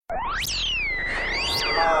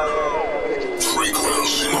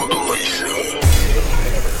Frequency modulation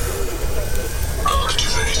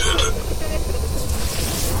activated.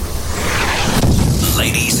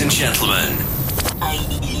 Ladies and gentlemen, are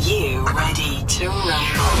you ready to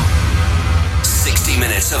rumble? 60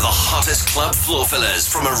 minutes of the hottest club floor fillers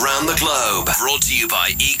from around the globe. Brought to you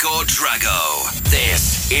by Igor Drago.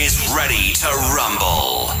 This is Ready to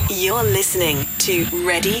Rumble. You're listening to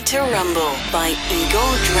Ready to Rumble by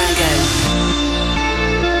Igor Drago.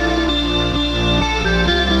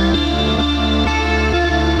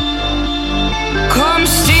 Come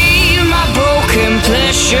steal my broken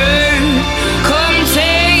pleasure. Come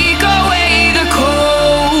take away the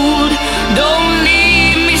cold. Don't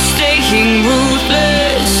leave me staying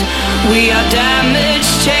ruthless. We are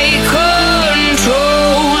damaged, take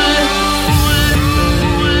control.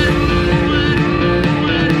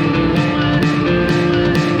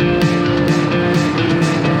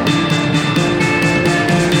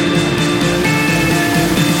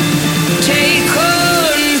 Take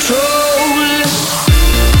control.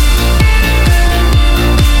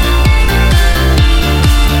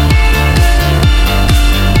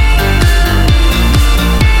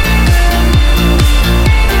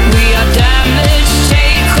 We are damaged,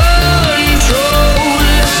 take control.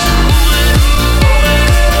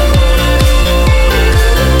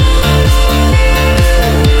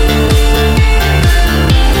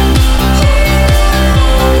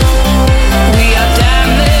 We are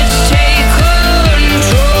damaged, take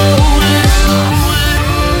control.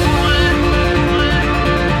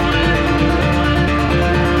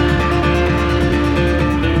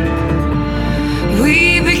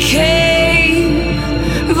 We became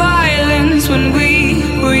violence when we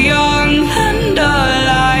were young and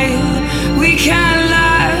alive. We can't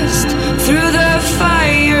last through the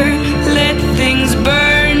fire. Let things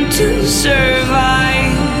burn to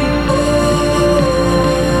survive.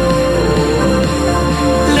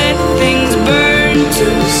 Let things burn to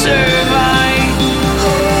survive.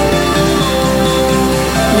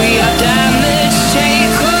 We are damaged,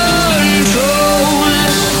 take control.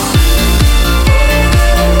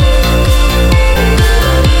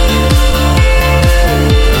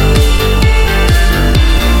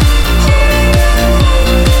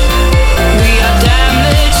 We are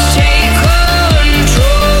damaged, take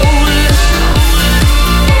control.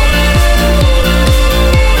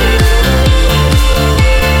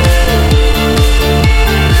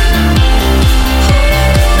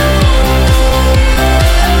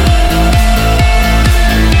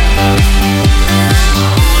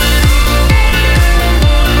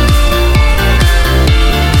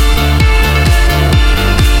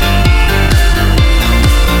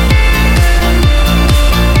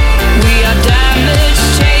 We are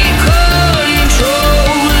damaged, take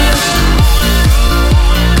control.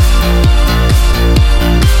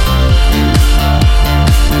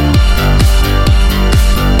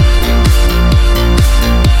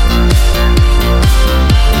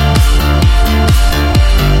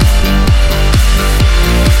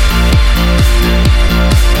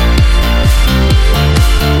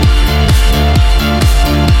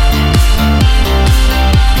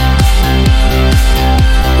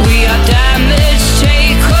 We are damaged,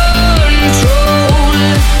 take control.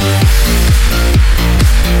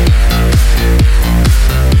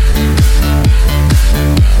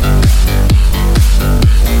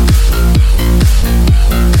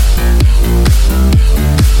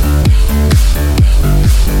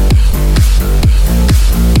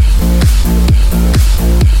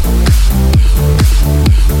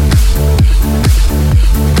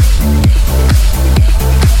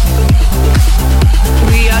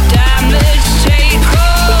 We are damaged, take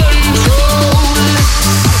control.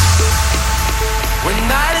 When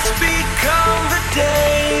night has become the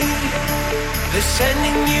day, they're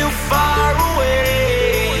sending you far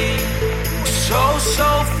away, so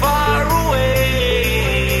far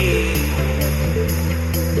away.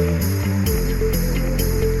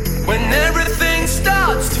 When everything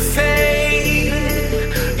starts to fade,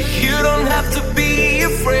 you don't have to be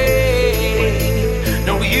afraid.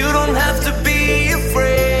 No, you don't have to be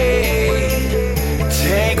afraid.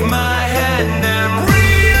 Take my hand and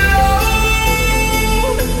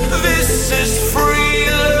reload. This is free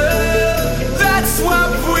love. That's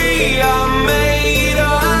what we are made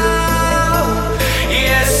of.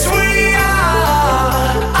 Yes, we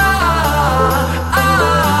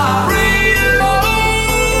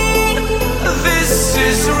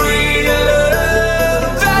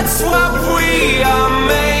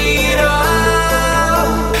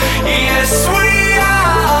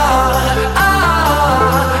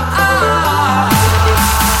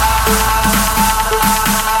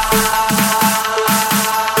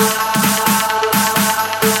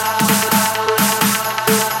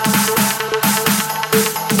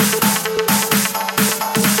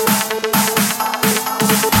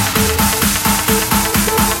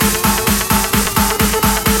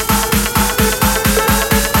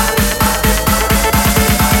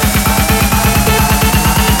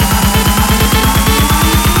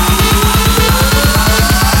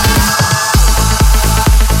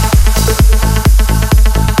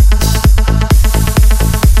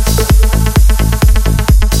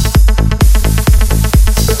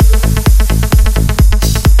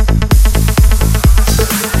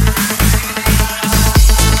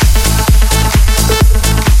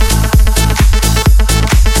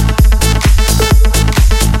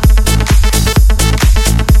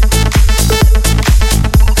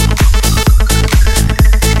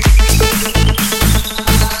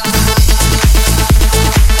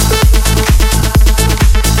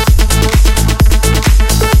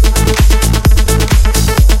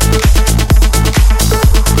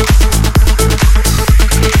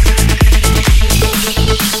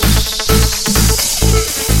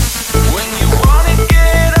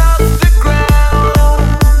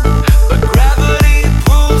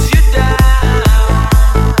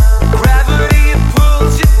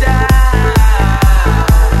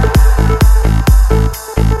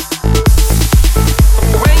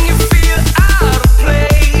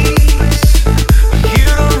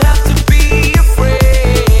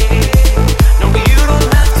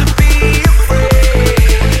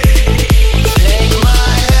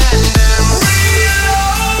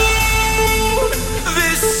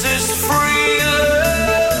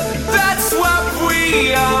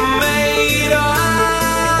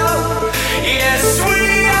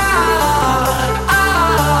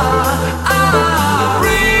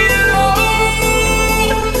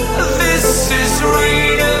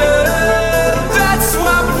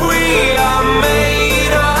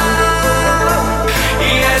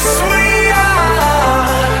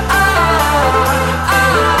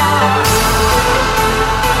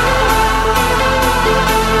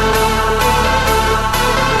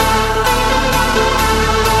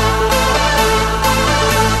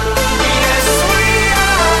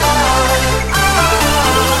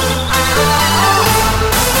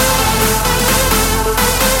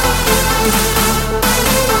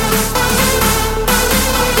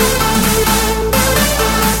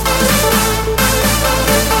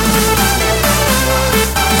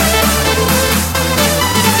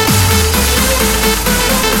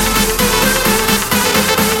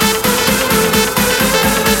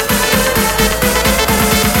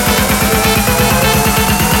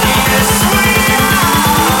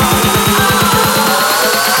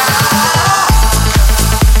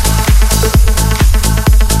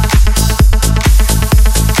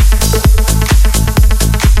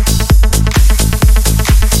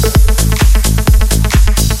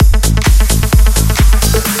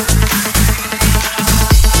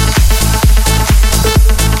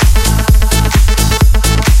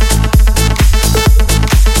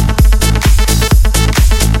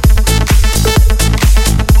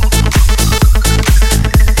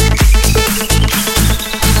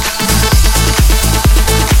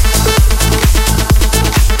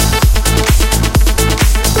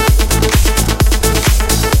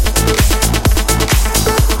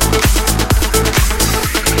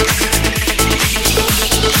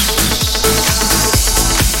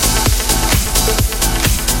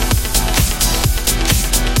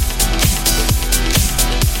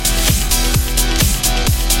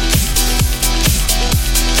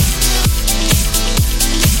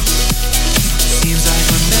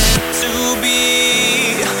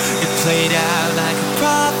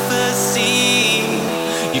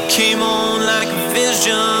You came on like a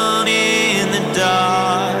vision in the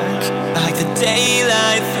dark, like the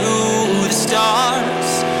daylight through the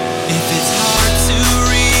stars. If it's hard to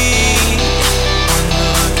read, one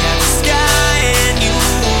look at the sky and you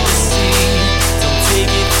will see. Don't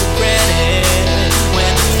take it for granted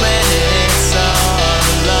when the planets are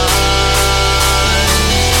aligned.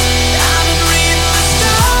 I've been reading the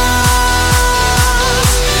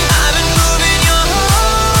stars, I've been moving your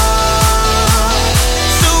heart,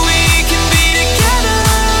 so we can be together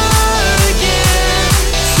again,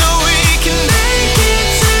 so we can make it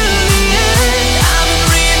to the end. I've been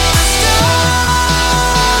reading the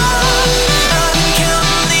stars, I've been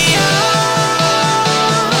counting the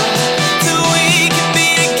hours, till we can be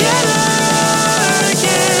together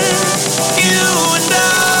again, you and I.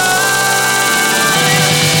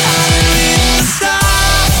 I've been reading the stars.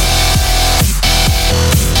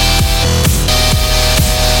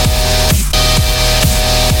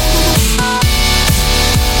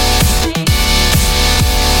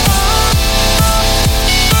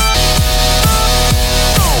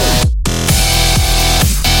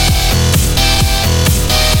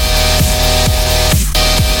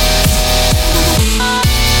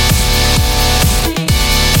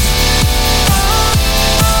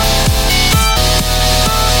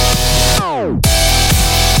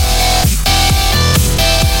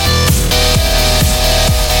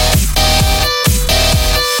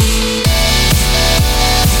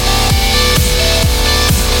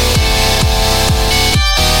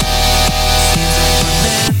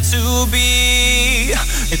 To be,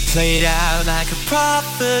 it played out like a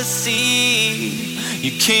prophecy.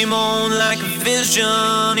 You came on like a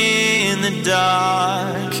vision in the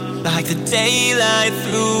dark, like the daylight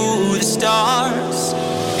through the stars.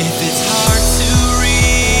 If it's hard to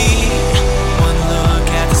read, one look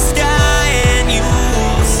at the sky and you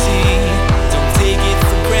will see. Don't take it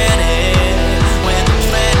for granted when the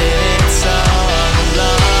planets are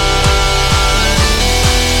aligned.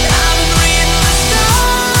 I've been reading the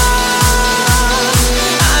stars,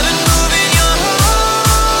 I've been moving your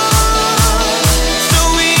heart, so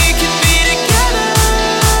we can be together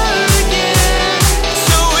again,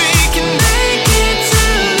 so we can make it to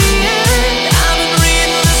the end. I've been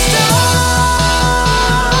reading the stars,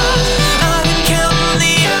 I've been counting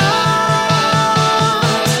the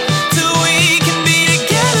hours, till we can be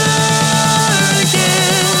together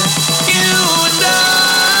again, you and I.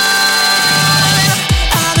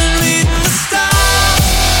 I've been reading the stars.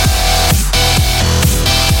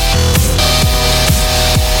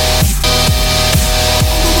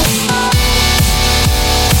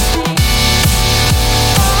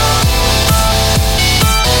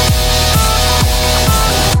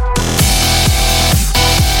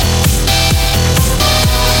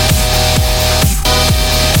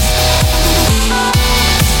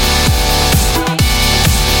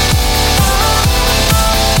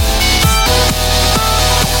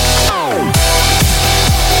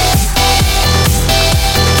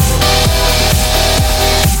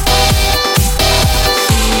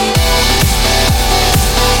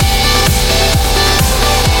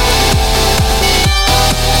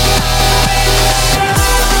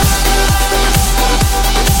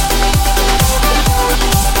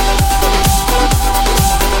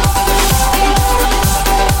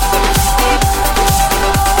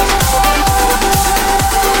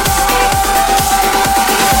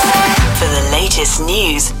 For the latest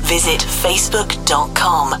news, visit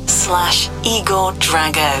facebook.com/Igor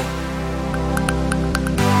Drago.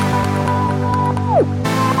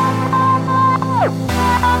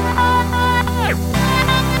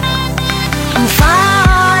 I'm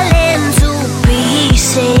falling to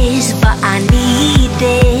pieces, but I need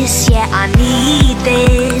this, yeah, I need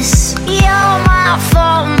this. You're my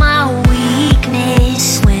fault, my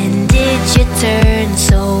weakness. When did you turn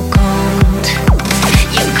so cold?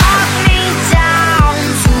 You cut me down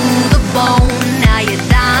to the bone, now you're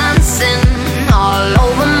dancing all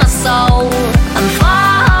over my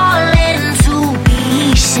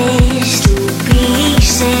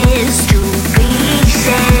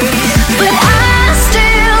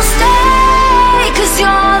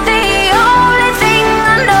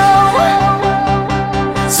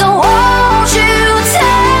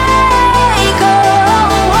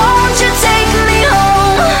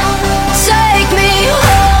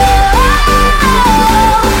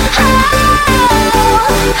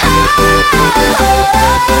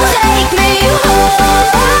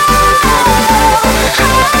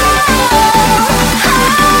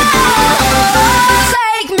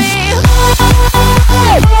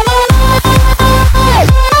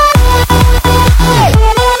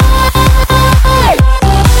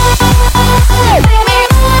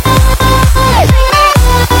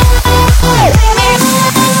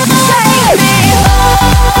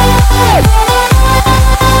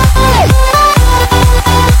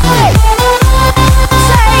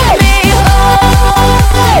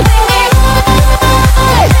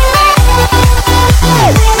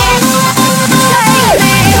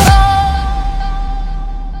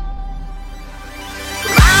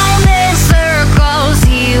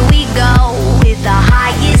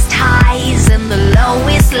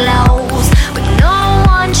slows, but no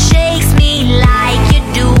one shakes me like you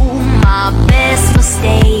do. My best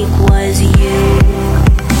mistake was you.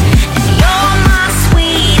 You're my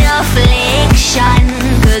sweet affliction,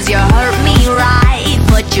 'cause you hurt me right,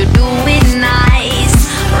 but you do it nice.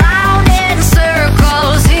 Round in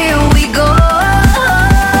circles, here we go.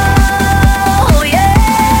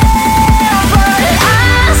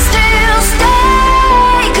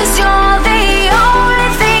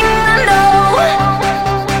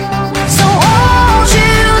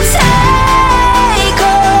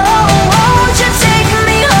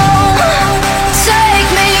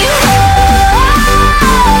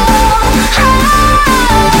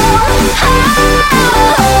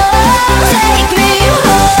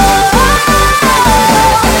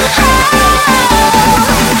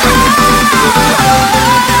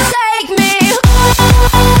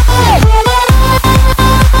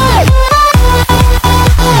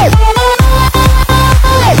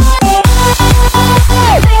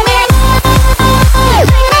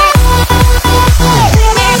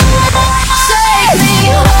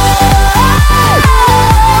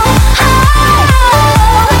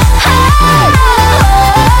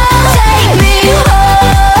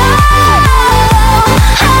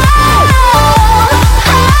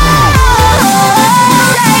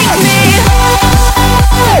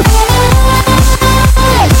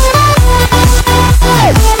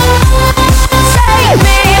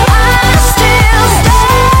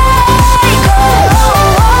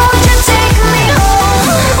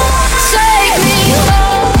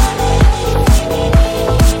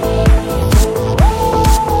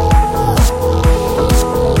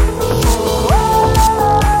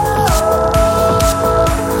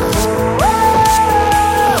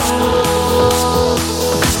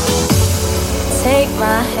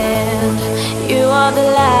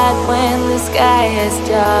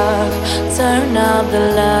 Turn up the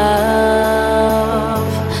love,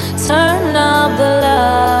 turn up the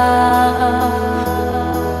love.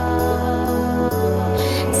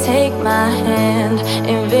 Take my hand,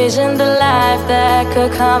 envision the life that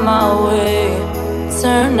could come our way.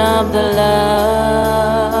 Turn up the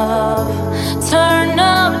love, turn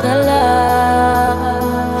up the love.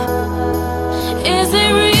 Is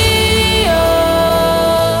it real?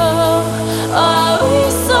 Are we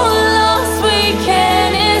so lost we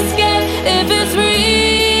can't escape? If it's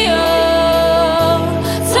real,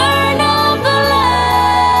 turn up the love.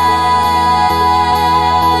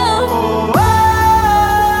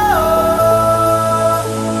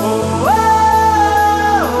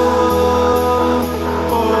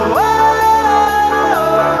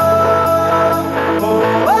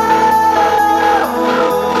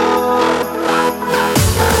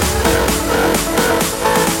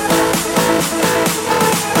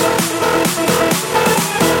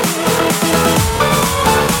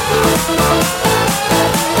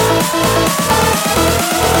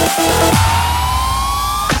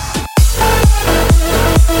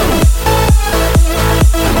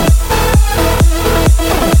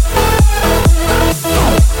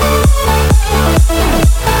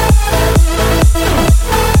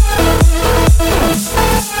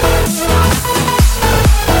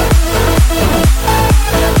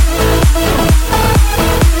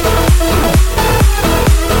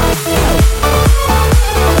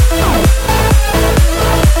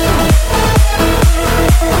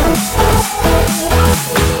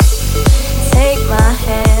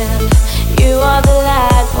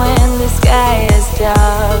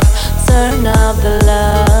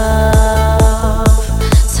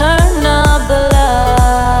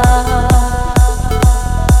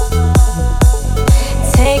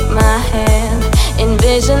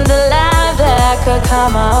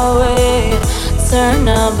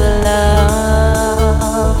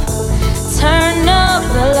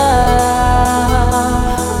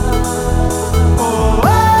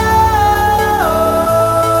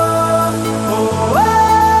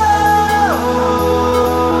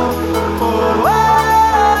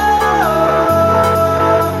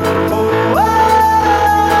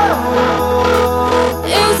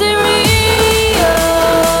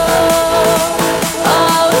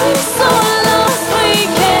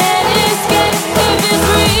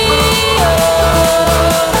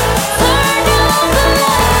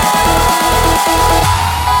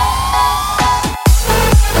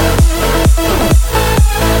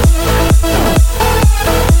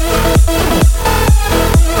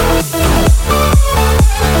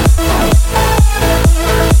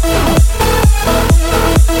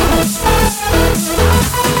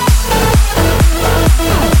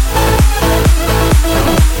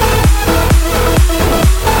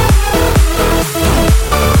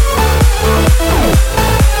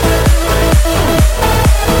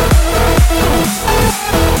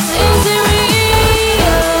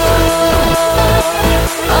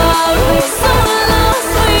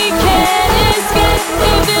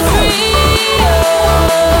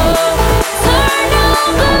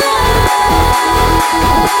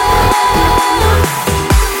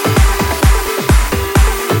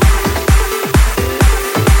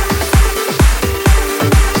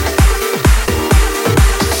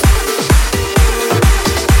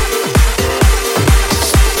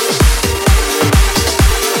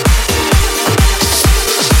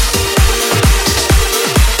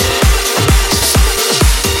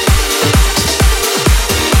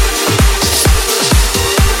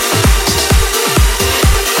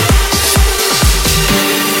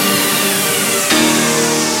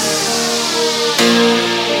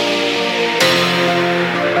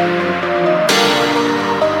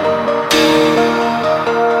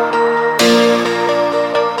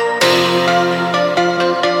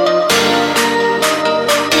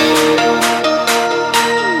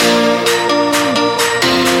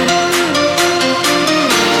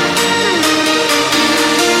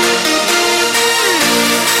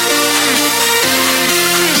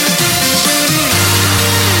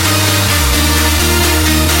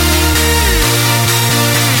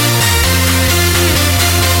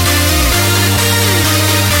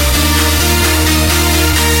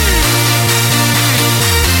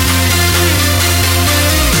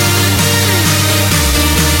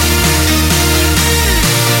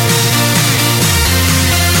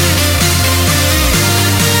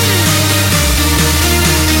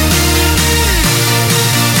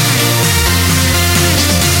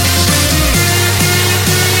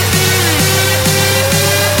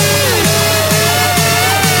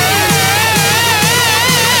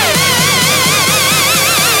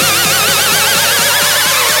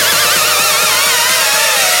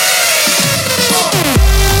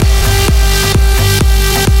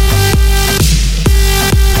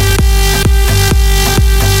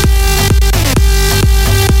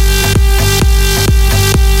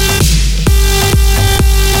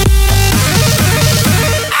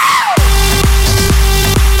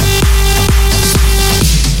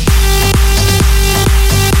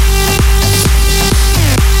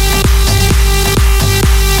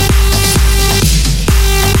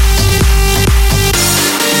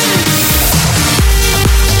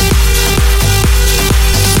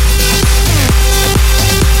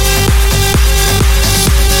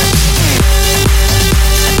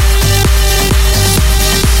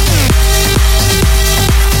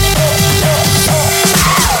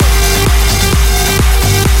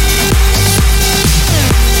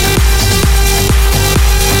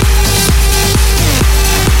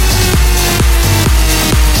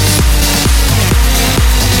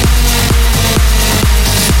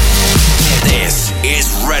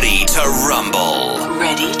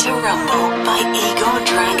 Igor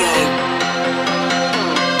Drago.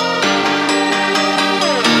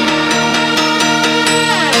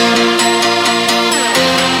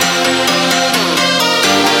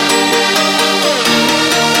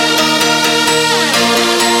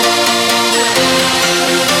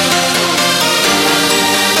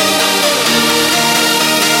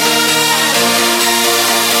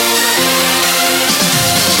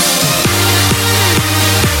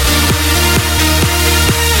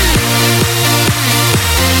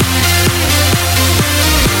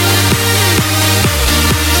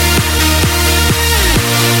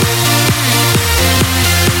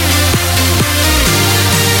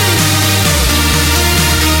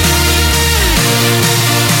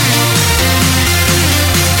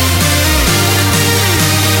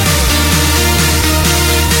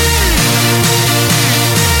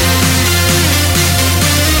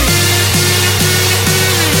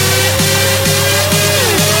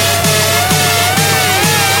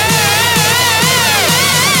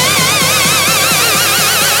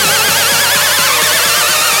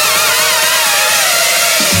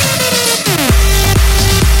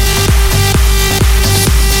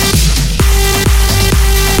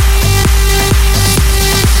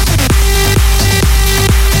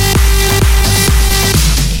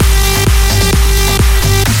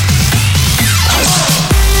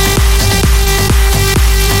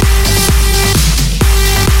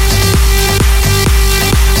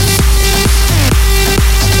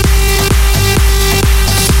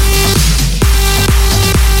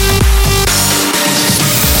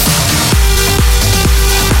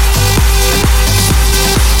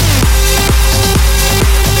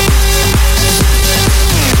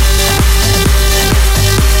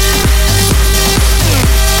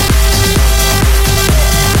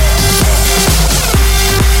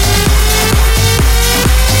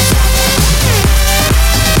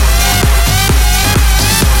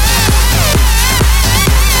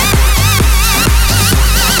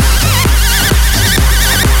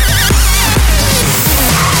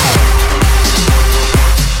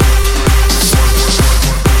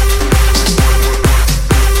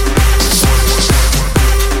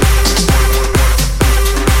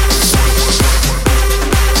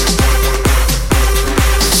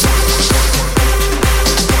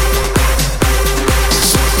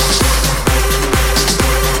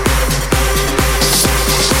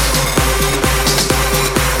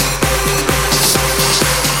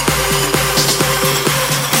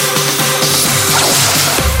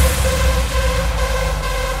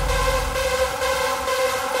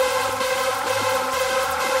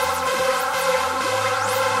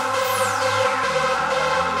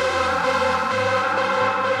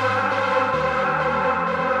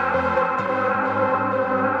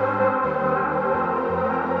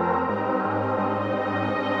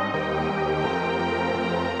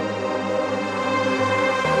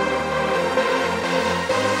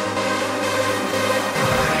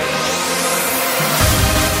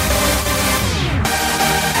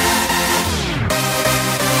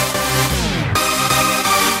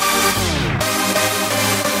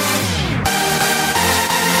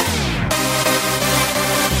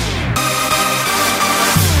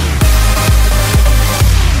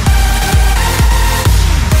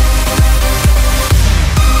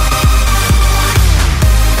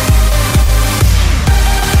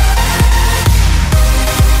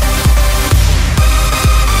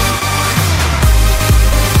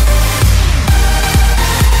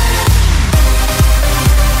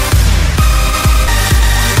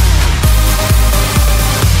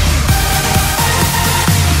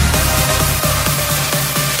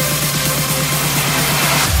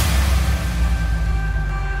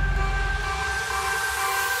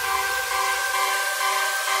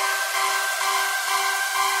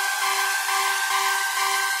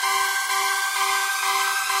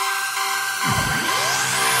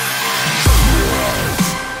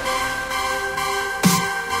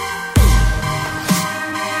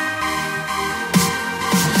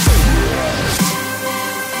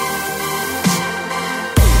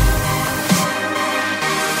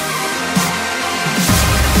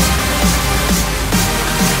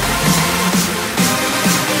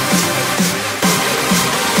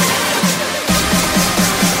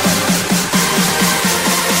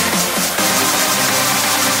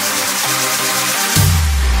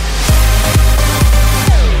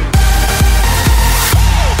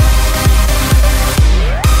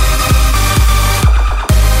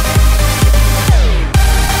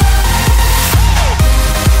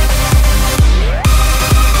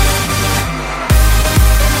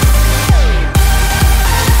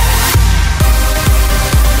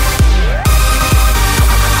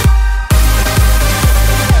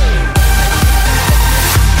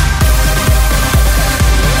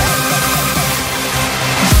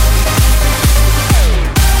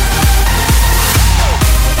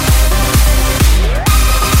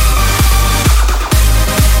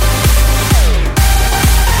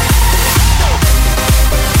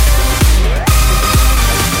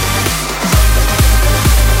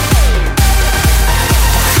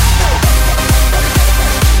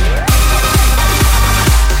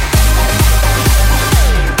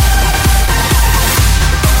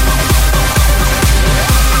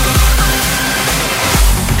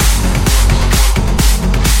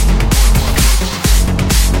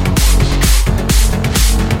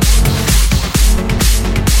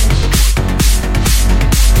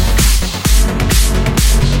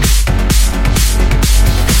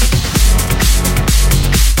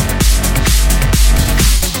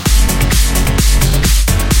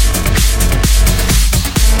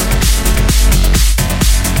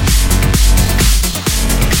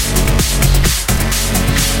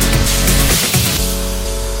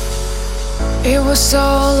 was so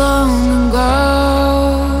long ago.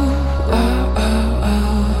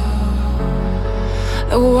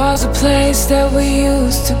 There was a place that we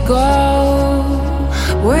used to go.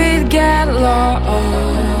 We'd get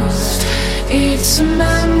lost. It's a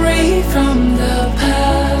memory from the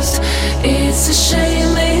past. It's a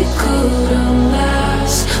shame it couldn't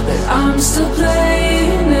last, but I'm still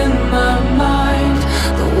playing in my mind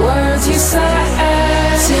the words you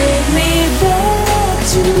said. Take me back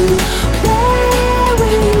to where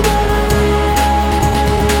we were.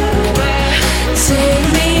 Take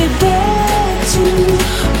me back to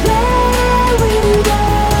where we were.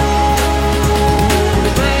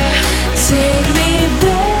 Take me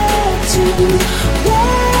back to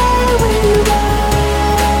where we were.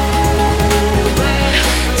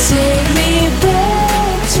 Take me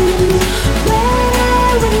back to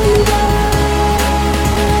where we were.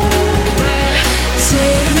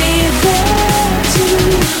 Take me back to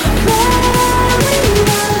where we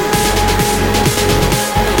were.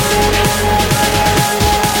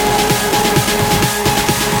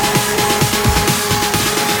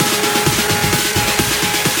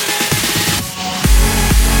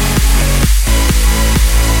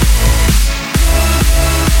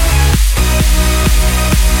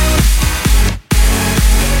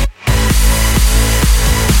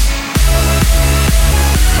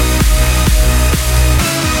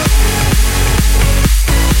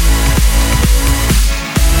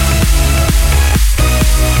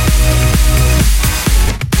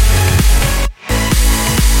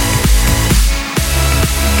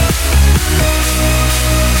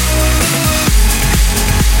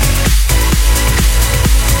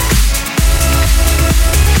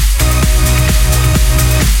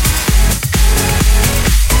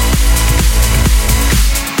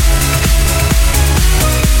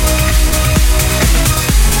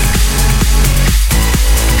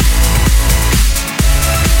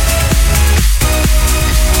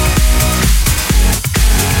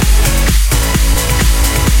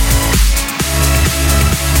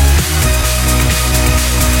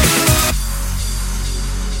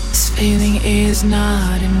 Feeling is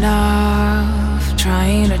not enough.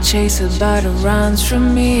 Trying to chase it, but it runs from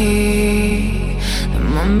me. The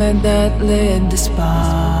moment that lit the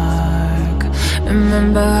spark.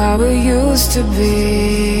 Remember how it used to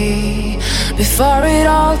be before it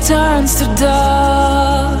all turns to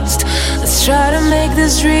dust. Let's try to make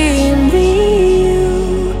this dream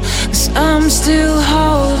real, 'cause I'm still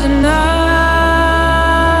holding on.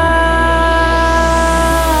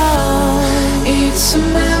 It's a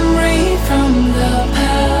memory from the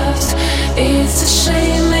past. It's a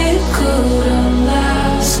shame it couldn't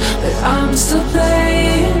last, but I'm still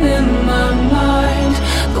playing in my mind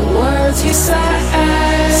the words you said.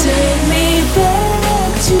 Take me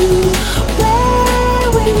back to where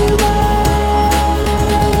we were.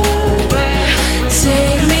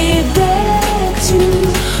 Take me back to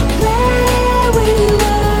where we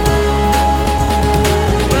were.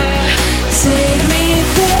 Take me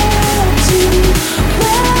back to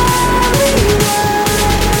where we were.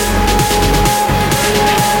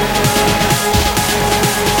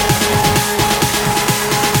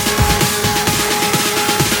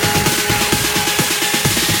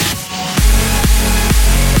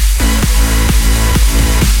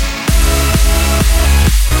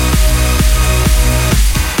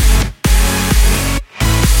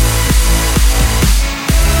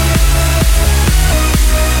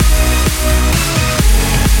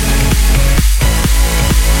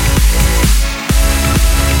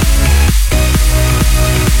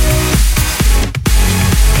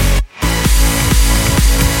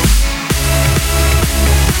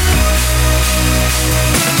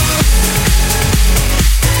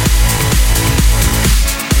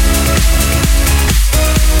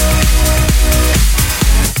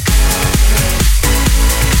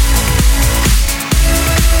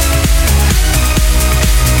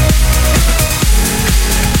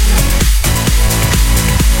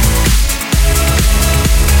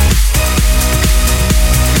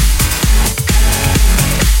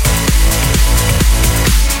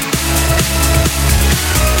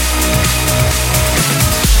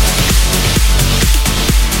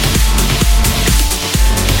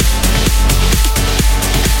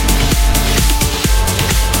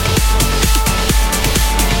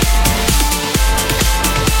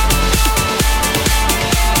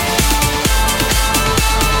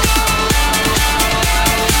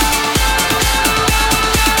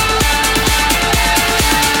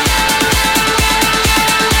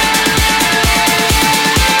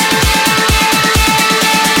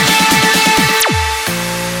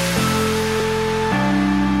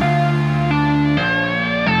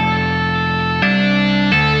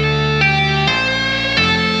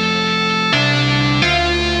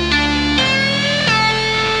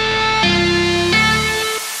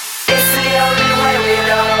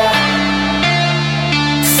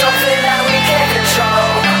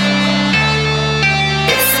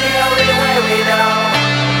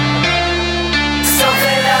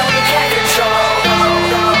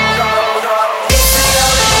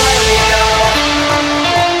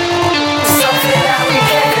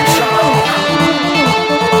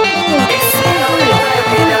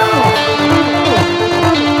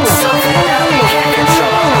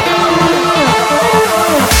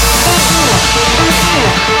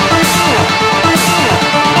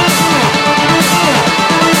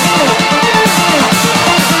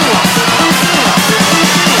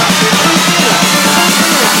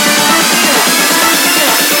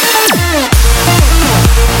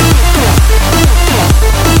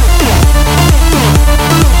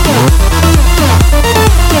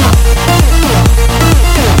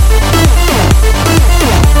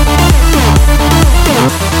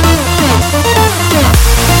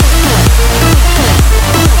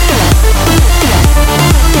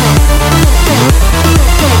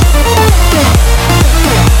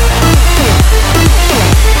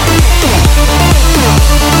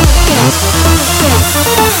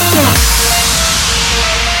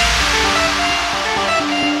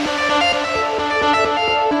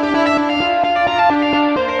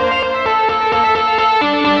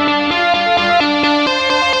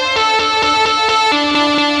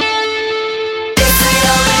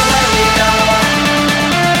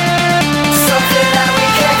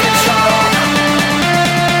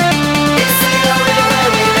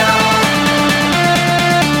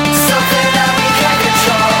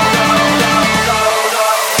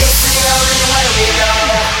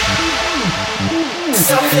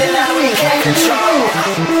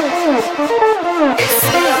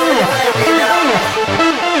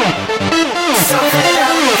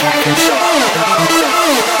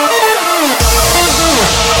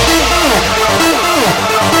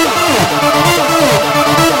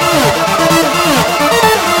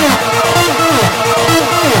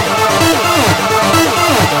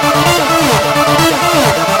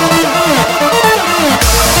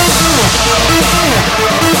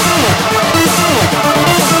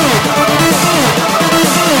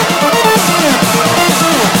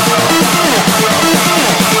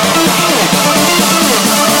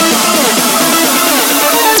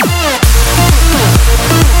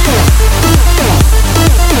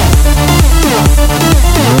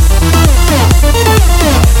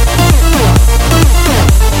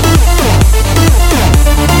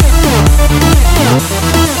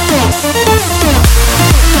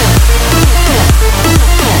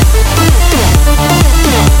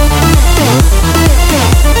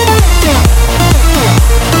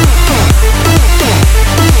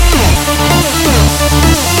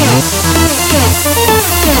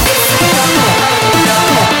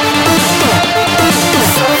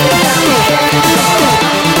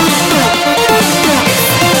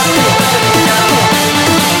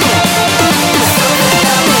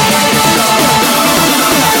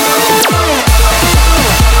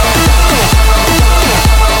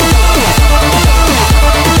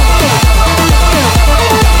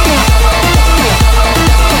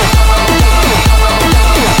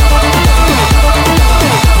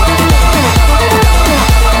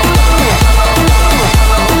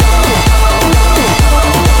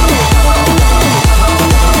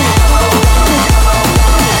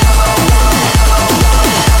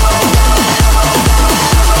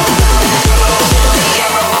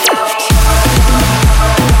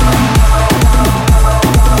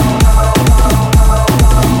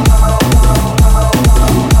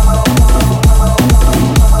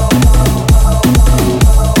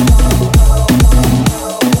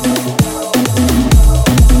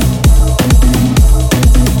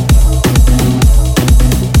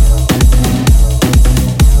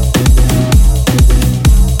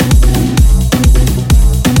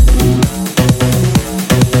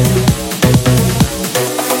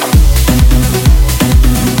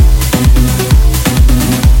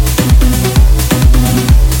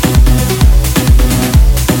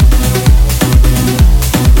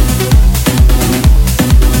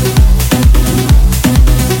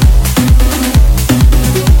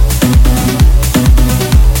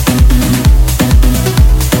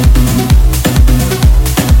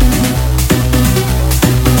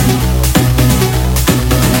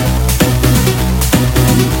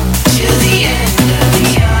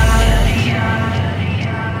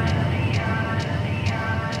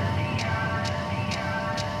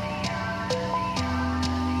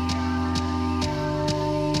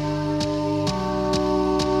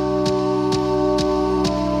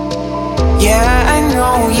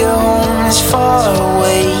 know your home is far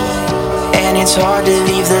away, and it's hard to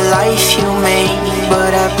leave the life you made.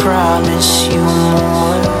 But I promise you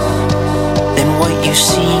more than what you've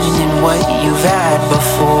seen in what you've had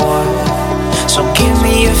before. So give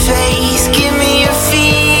me your faith, give me your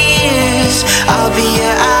fears. I'll be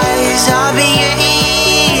your eyes, I'll be your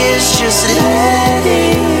ears. Just let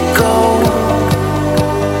it go,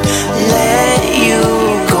 let you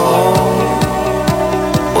go.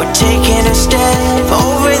 We're taking a step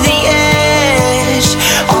over the edge.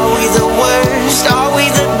 Are we the worst? Are we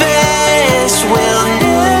the best? We'll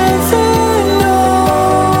never know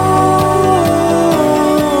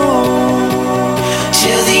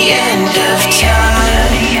till the end of time.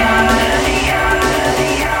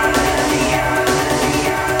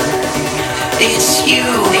 It's you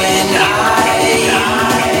and I.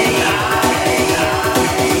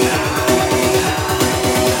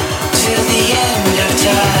 Till the end of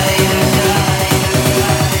time.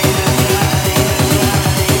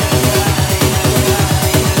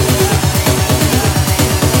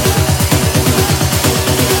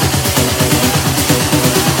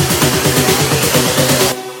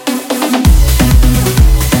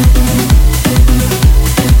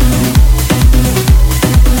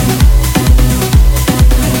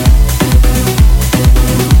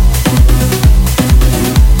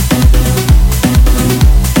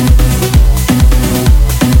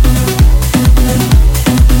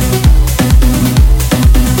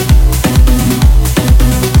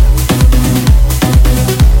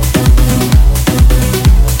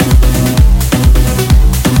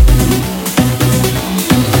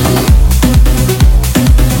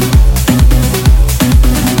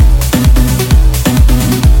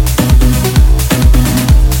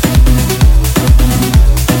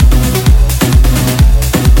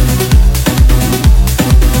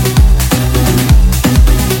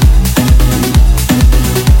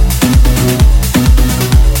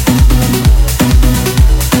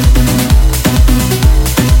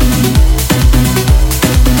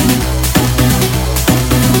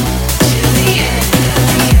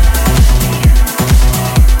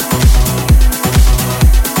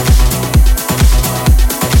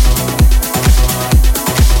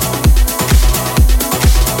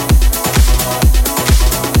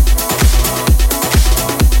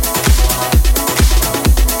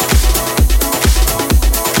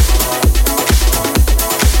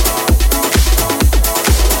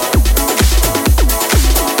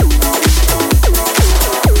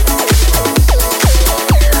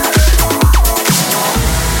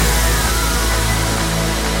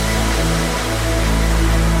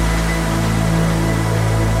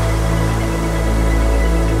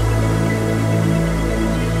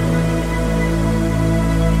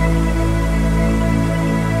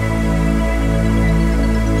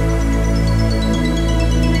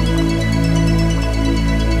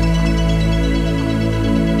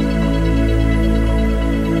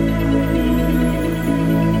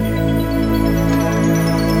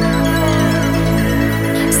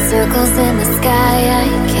 Circles in the sky I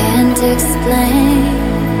can't explain.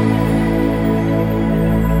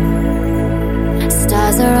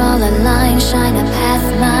 Stars are all aligned, shine a path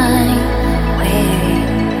my way.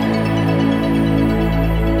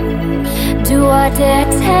 Do I dare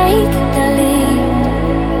take the lead?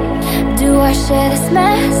 Do I share this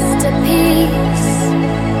masterpiece?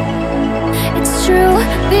 It's true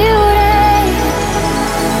beauty.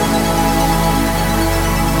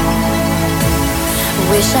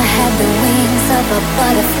 Wish I had the wings of a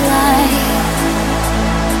butterfly,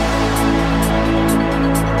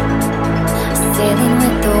 sailing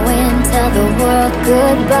with the wind, tell the world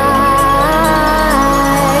goodbye.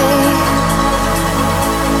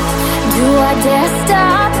 Do I dare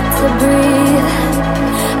stop to breathe?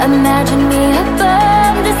 Imagine me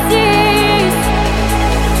above the seas.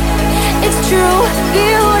 It's true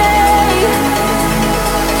beauty.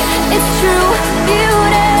 It's true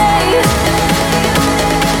beauty.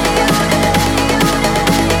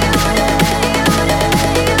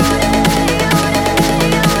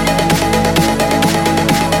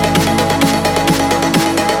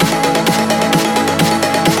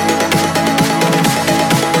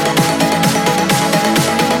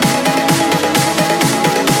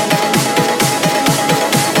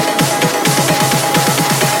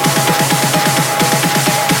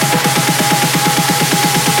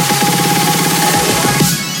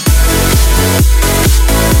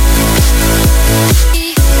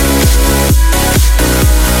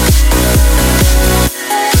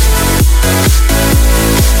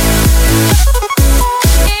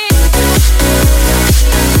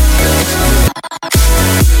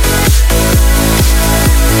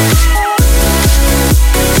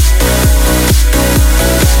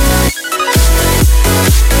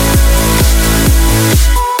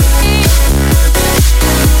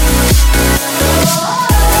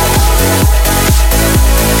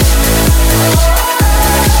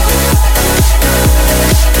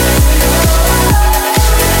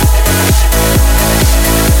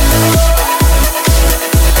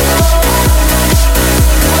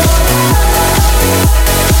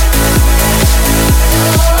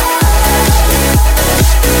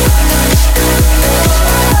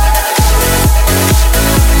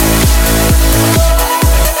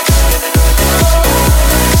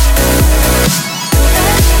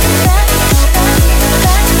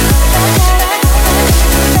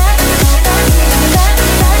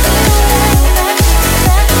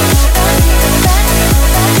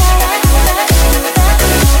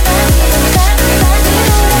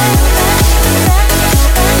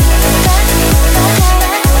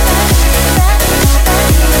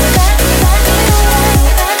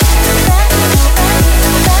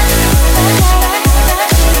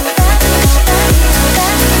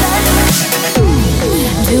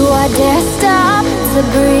 I dare stop to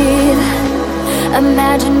breathe?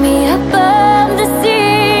 Imagine me above the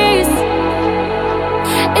seas.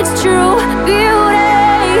 It's true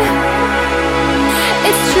beauty.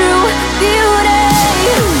 It's true beauty.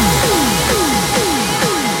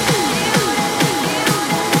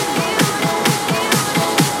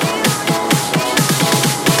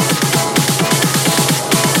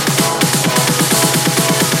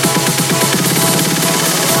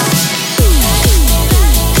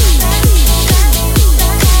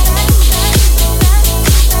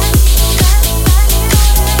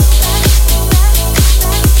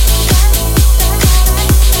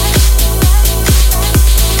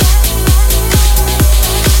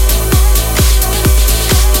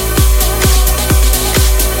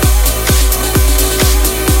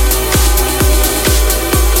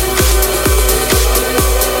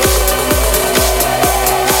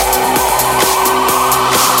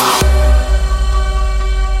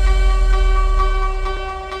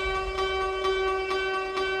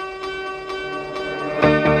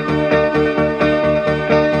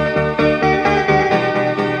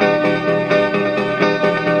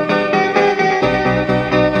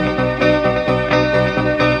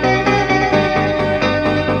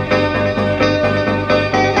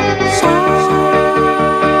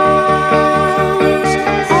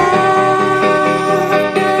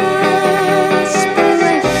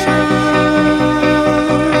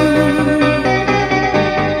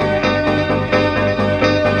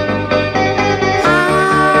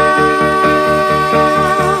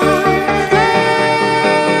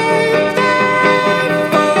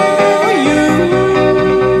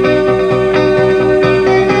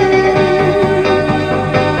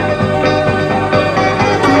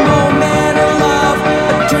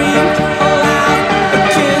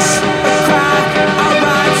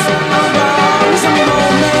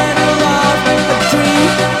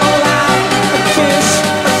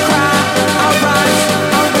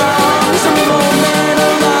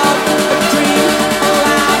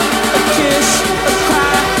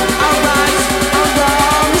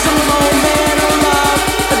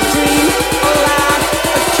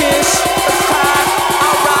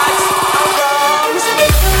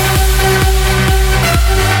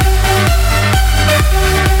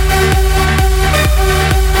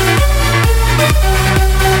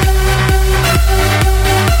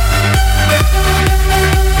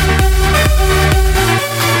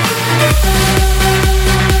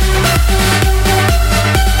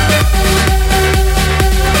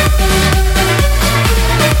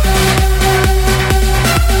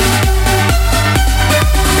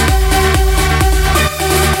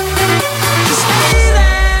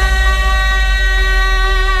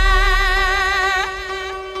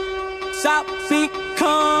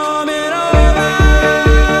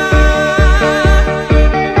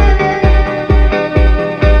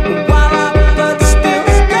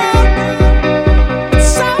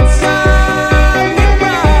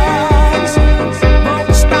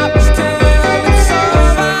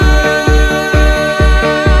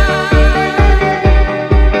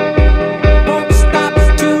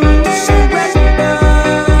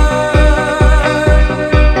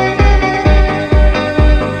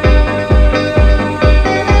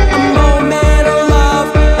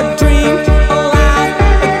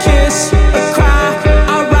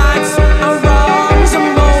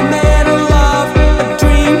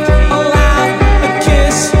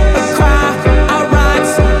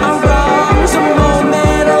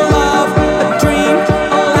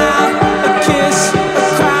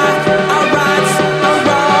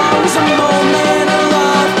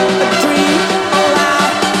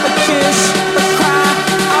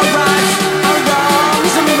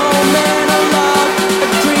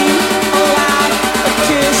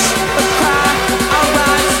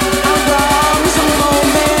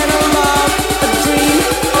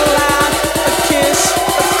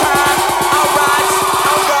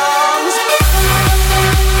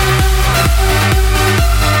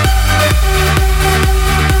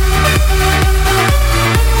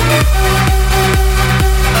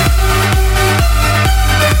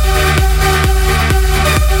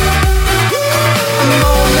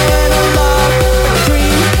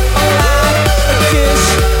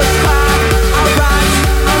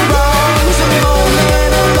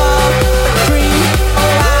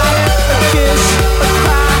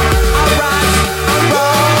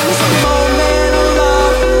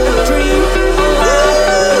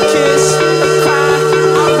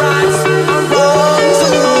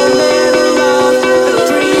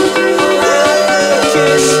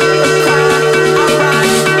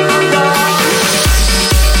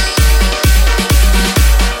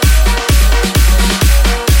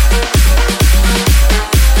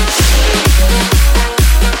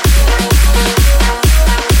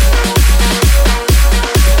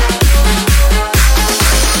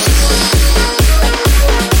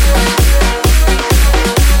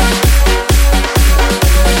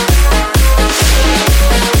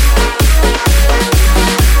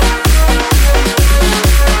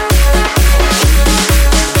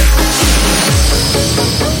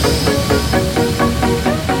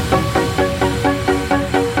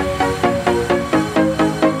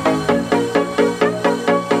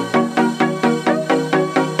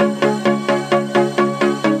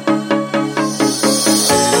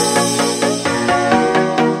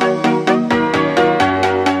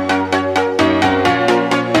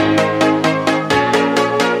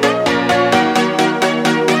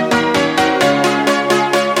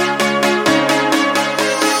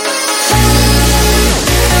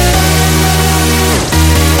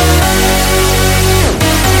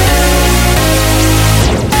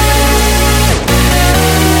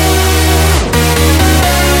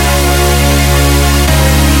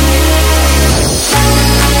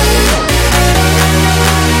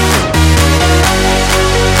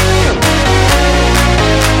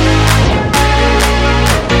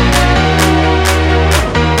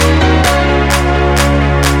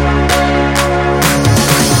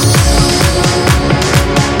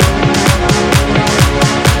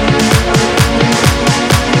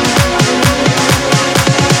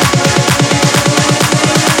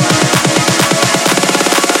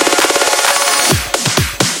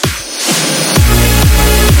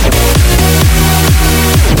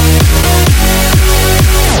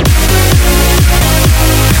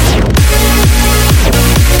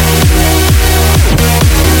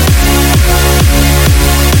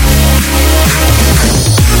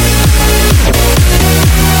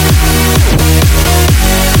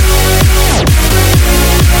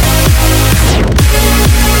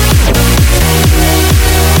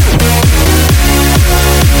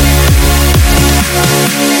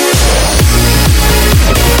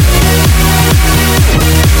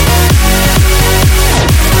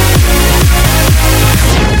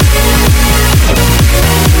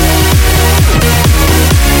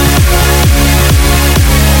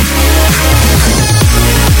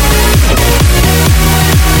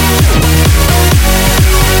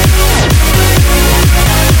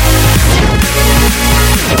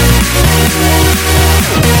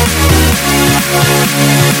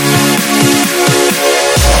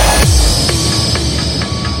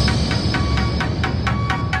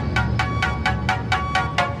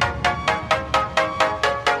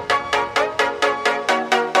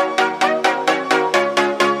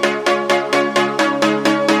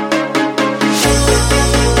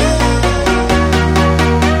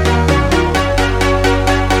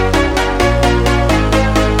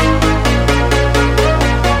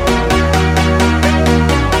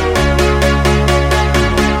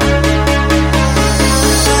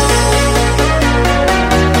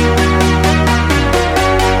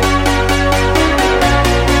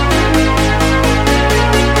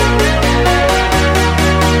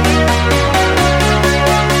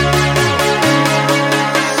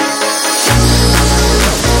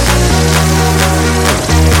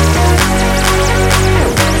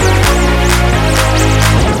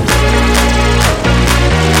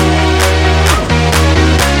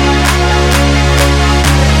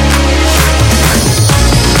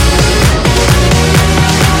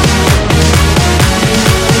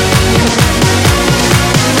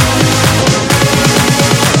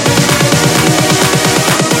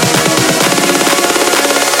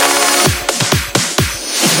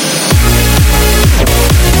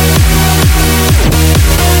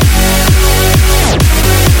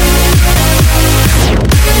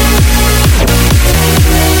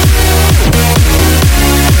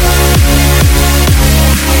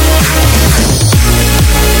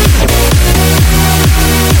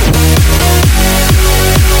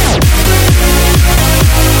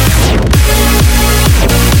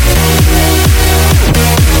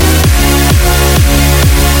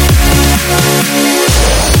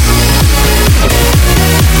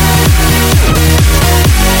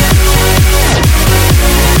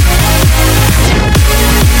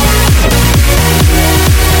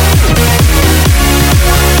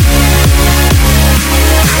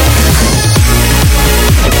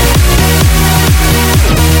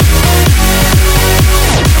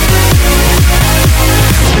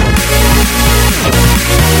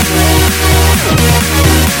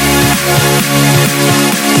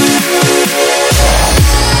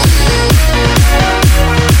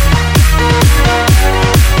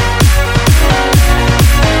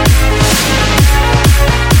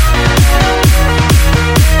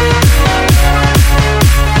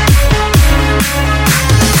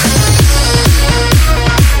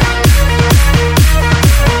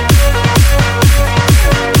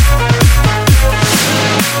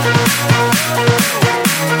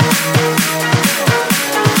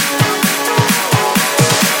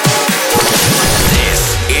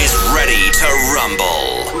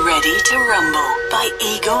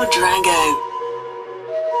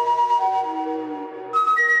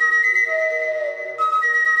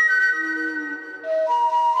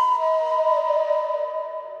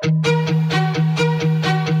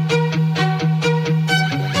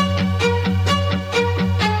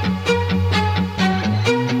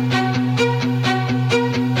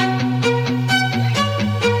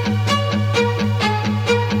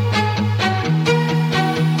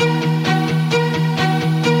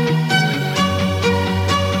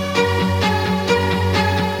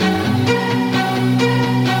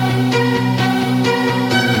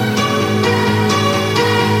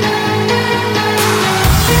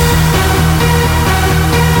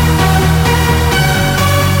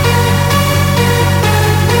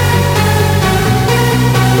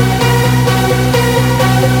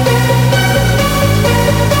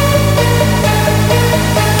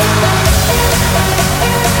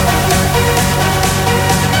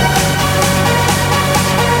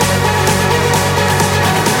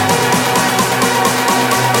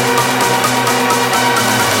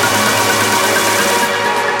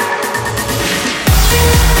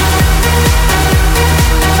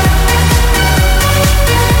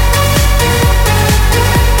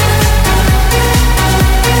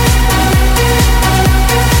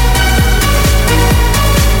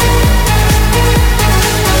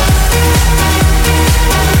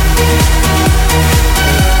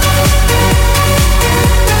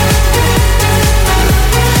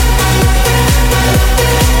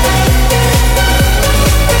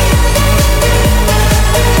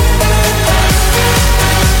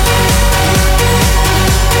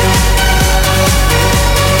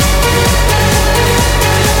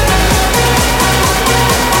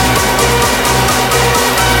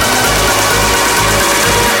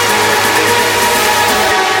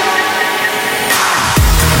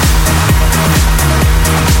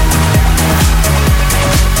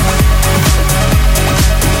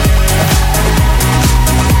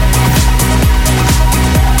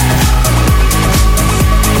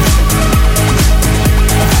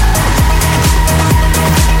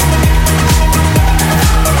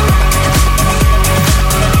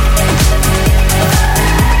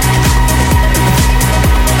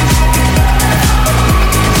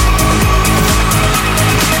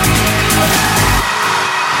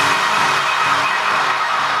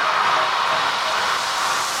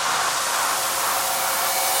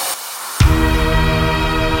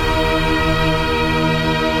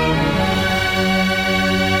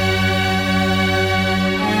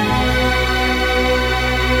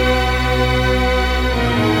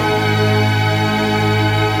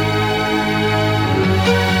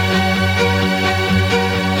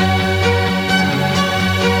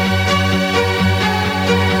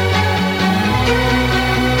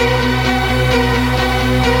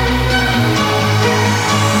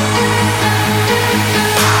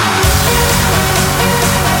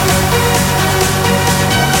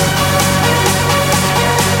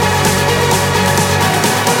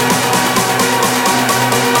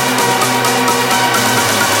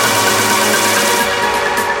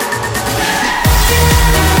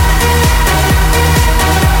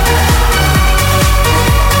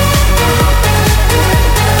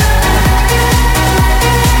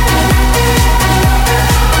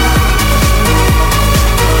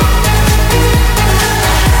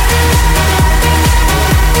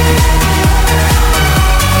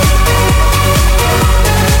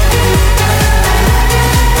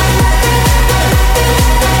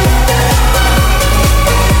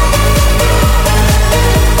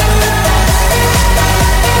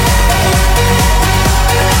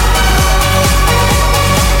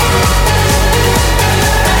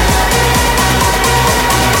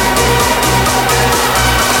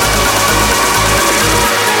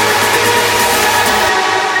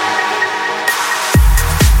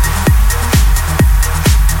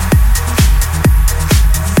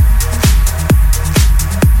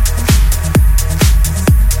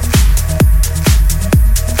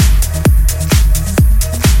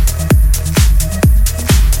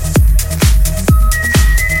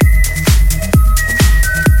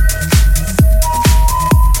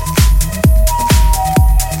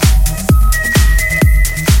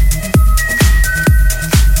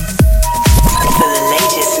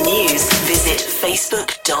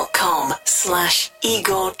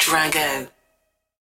 facebook.com/Igor Drago.